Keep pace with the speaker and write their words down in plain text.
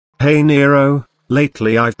Hey Nero,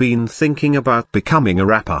 lately I've been thinking about becoming a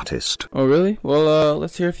rap artist. Oh really? Well,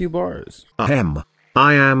 let's hear a few bars. Ahem.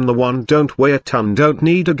 I am the one, don't weigh a ton, don't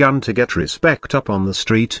need a gun to get respect up on the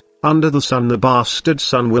street. Under the sun the bastard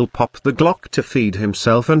son will pop the Glock to feed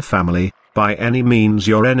himself and family. By any means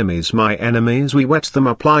your enemies my enemies, we wet them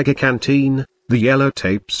up like a canteen. The yellow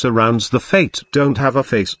tape surrounds the fate, don't have a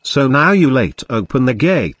face, so now you late, open the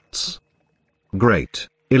gates. Great,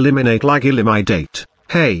 eliminate like eliminate.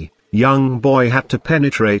 Hey, young boy had to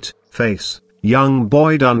penetrate, face, young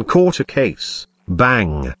boy done caught a case,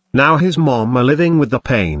 bang, now his mom a living with the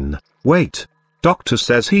pain. Wait, doctor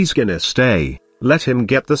says he's gonna stay, let him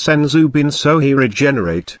get the Senzubin so he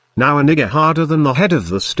regenerate, now a nigga harder than the head of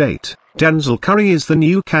the state. Denzel Curry is the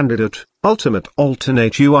new candidate, ultimate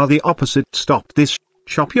alternate, you are the opposite, stop this,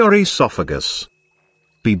 chop your esophagus.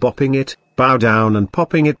 Be bopping it, bow down and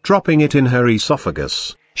popping it, dropping it in her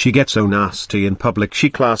esophagus. She gets so nasty in public she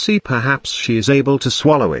classy, perhaps she is able to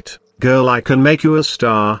swallow it. Girl, I can make you a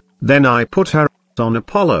star, then I put her on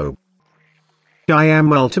Apollo. I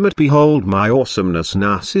am ultimate, behold my awesomeness,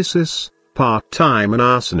 Narcissus, part-time an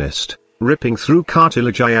arsonist, ripping through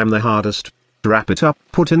cartilage I am the hardest. Wrap it up,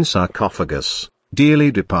 put in sarcophagus,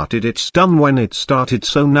 dearly departed, it's done when it started,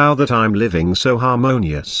 so now that I'm living so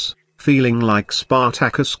harmonious, feeling like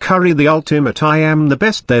Spartacus Curry the ultimate, I am the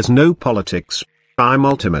best, there's no politics, I'm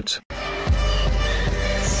ultimate.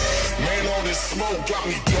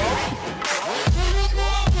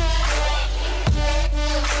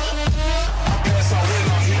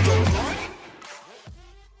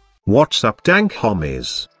 What's up dank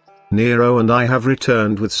homies? Nero and I have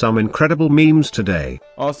returned with some incredible memes today.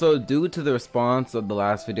 Also, due to the response of the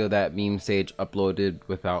last video that Meme Sage uploaded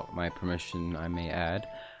without my permission, I may add,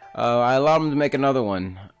 I allowed him to make another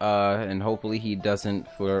one, and hopefully he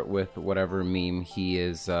doesn't flirt with whatever meme he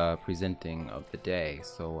is presenting of the day,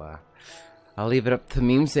 so I'll leave it up to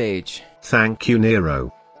Meme Sage. Thank you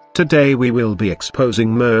Nero. Today we will be exposing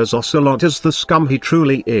MirZOcelot as the scum he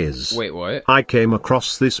truly is. Wait, what? I came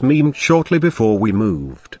across this meme shortly before we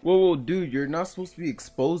moved. Whoa, dude, you're not supposed to be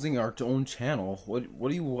exposing our own channel. What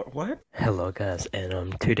do you, what? Hello guys,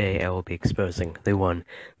 and today I will be exposing the one,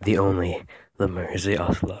 the only, the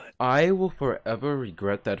MirZOcelot. I will forever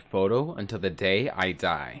regret that photo until the day I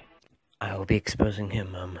die. I will be exposing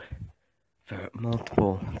him, for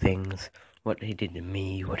multiple things. What he did to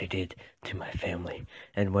me, what he did to my family,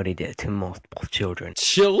 and what he did to multiple children.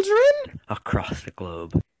 Children? Across the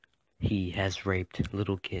globe. He has raped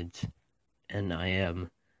little kids, and I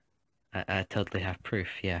totally have proof,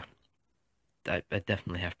 yeah. I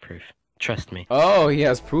definitely have proof. Trust me. Oh, he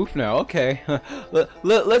has proof now, okay.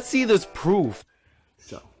 Let's see this proof.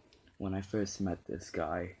 So, when I first met this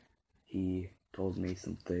guy, he told me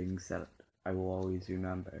some things that I will always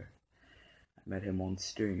remember. I met him on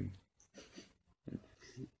stream.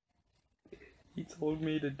 He told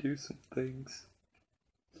me to do some things.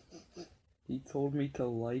 He told me to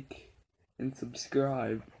like and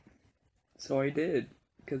subscribe. So I did,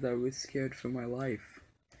 because I was scared for my life.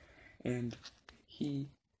 And he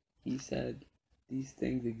said these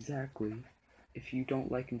things exactly. If you don't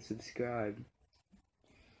like and subscribe,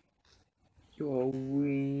 you're a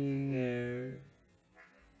winner.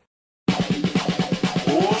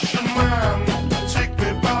 Ocean man, take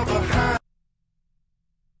me by the hand.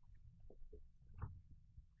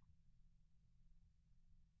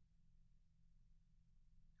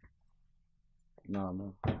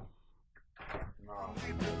 No.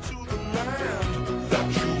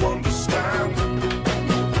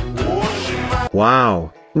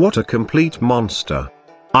 Wow, what a complete monster.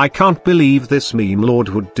 I can't believe this meme lord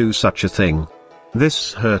would do such a thing.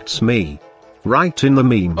 This hurts me. Right in the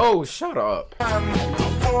meme. Oh, shut up. I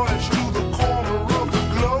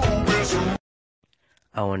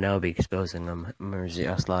will now be exposing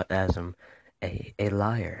MirZOcelot as a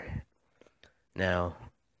liar. Now,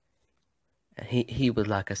 he would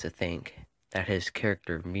like us to think that his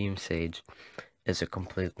character, Meme Sage, is a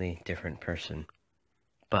completely different person.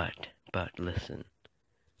 But listen.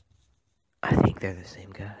 I think they're the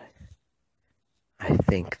same guy. I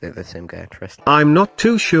think they're the same guy, trust me. I'm not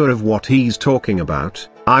too sure of what he's talking about.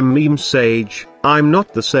 I'm Meme Sage. I'm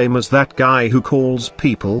not the same as that guy who calls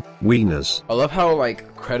people wieners. I love how,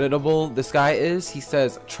 like, creditable this guy is. He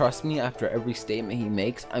says, trust me after every statement he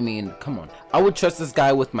makes. I mean, come on. I would trust this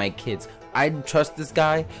guy with my kids. I'd trust this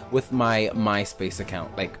guy with my MySpace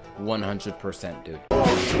account. Like, 100%, dude.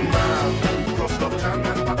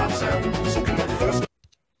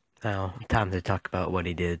 Now, time to talk about what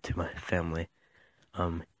he did to my family.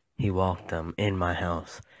 He walked them in my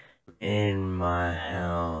house.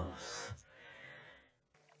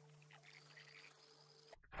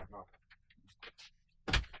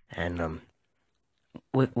 and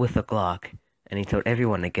with a Glock, and he told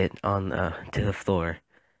everyone to get on to the floor,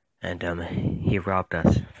 and he robbed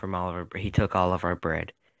us from all of our. He took all of our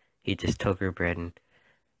bread. He just took our bread and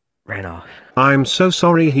ran off. I'm so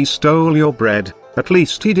sorry he stole your bread. At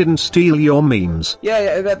least he didn't steal your memes.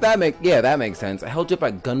 Yeah, that makes sense. I held you up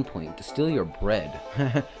at gunpoint to steal your bread.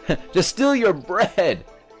 Just steal your bread.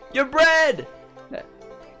 Your bread.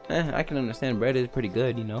 I can understand bread is pretty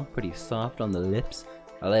good, you know, pretty soft on the lips.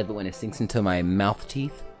 I love it when it sinks into my mouth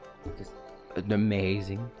teeth. Just an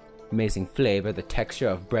amazing flavor, the texture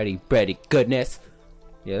of bready goodness.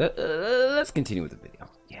 Yeah, let's continue with the video.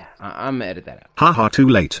 Yeah, I'm gonna edit that out. Haha, too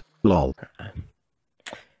late. Lol.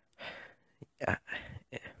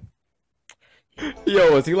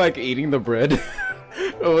 Yo, was he like eating the bread?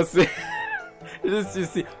 Or was it?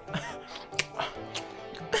 Just see.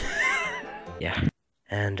 Yeah,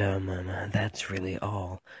 and that's really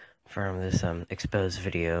all from this exposed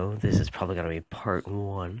video. This is probably gonna be part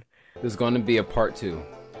 1. There's going to be a part 2.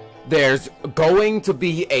 There's going to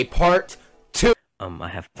be a part 2. I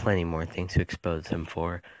have plenty more things to expose him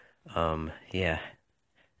for. Yeah.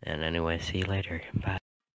 And anyway, see you later. Bye.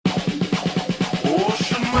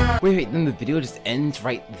 Wait, then the video just ends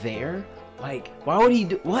right there? Like, why would he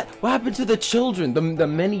do what happened to the children? The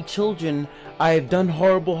many children I've done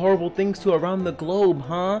horrible things to around the globe,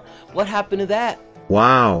 huh? What happened to that?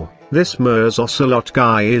 Wow, this MirZOcelot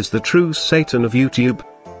guy is the true Satan of YouTube.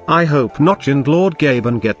 I hope Notch and Lord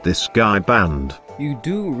Gaben get this guy banned. You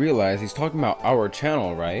do realize he's talking about our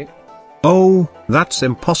channel, right? Oh, that's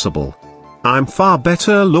impossible. I'm far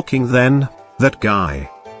better looking than that guy.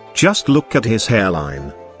 Just look at his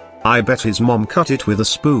hairline. I bet his mom cut it with a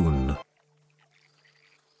spoon.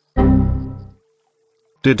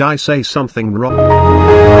 Did I say something wrong?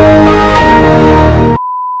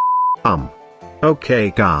 Okay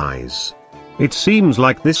guys. It seems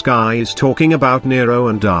like this guy is talking about Nero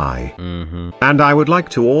and I. And I would like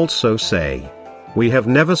to also say, we have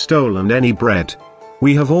never stolen any bread.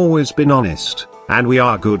 We have always been honest, and we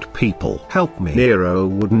are good people. Help me. Nero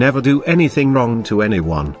would never do anything wrong to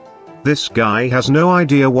anyone. This guy has no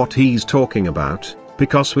idea what he's talking about,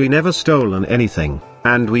 because we never stolen anything,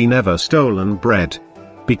 and we never stolen bread.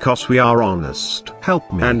 Because we are honest.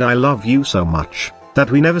 Help me. And I love you so much, that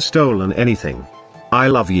we never stolen anything. I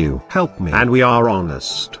love you. Help me. And we are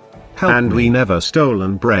honest. Help and me. We never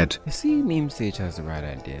stolen bread. You see, MemeSage has the right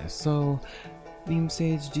idea. So,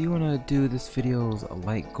 MemeSage, do you want to do this video's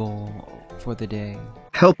light goal for the day?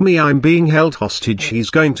 Help me, I'm being held hostage. He's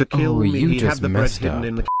going to kill me. You he just had the bread messed hidden up.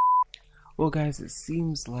 in the... Well guys, it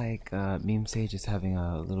seems like MemeSage is having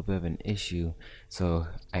a little bit of an issue, so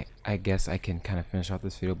I guess I can kind of finish off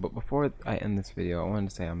this video. But before I end this video, I wanted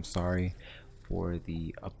to say I'm sorry for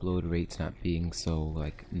the upload rates not being so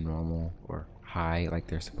like normal or high like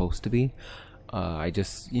they're supposed to be. I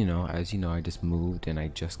just, you know, as you know, I just moved and I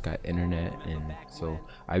just got internet, and so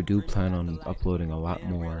I do plan on uploading a lot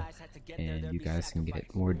more, and you guys can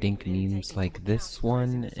get more dink memes like this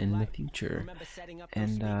one in the future.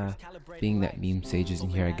 And being that MemeSage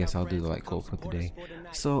isn't here, I guess I'll do the like goal for today.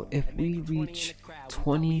 So if we reach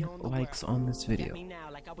 20 likes on this video,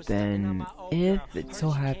 then if it so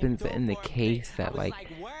happens that in the case that like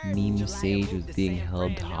MemeSage was being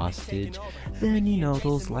held hostage, then you know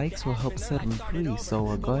those likes will help set him free.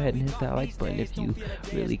 So go ahead and hit that like button if you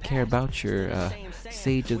really care about your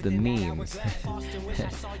sage of the memes.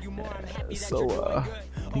 So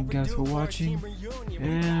thank you guys for watching,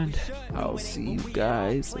 and I'll see you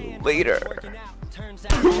guys later.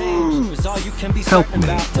 Help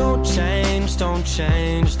me. Don't change, don't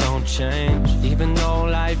change, don't change. Even though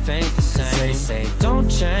life ain't the same. Say, don't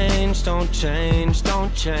change, don't change,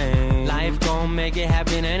 don't change. Life gon' make it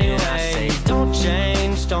happen anyway. And I say, don't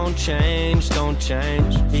change, don't change, don't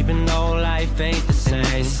change. Even though life ain't the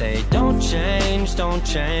same. Say, don't change, don't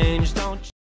change, don't change.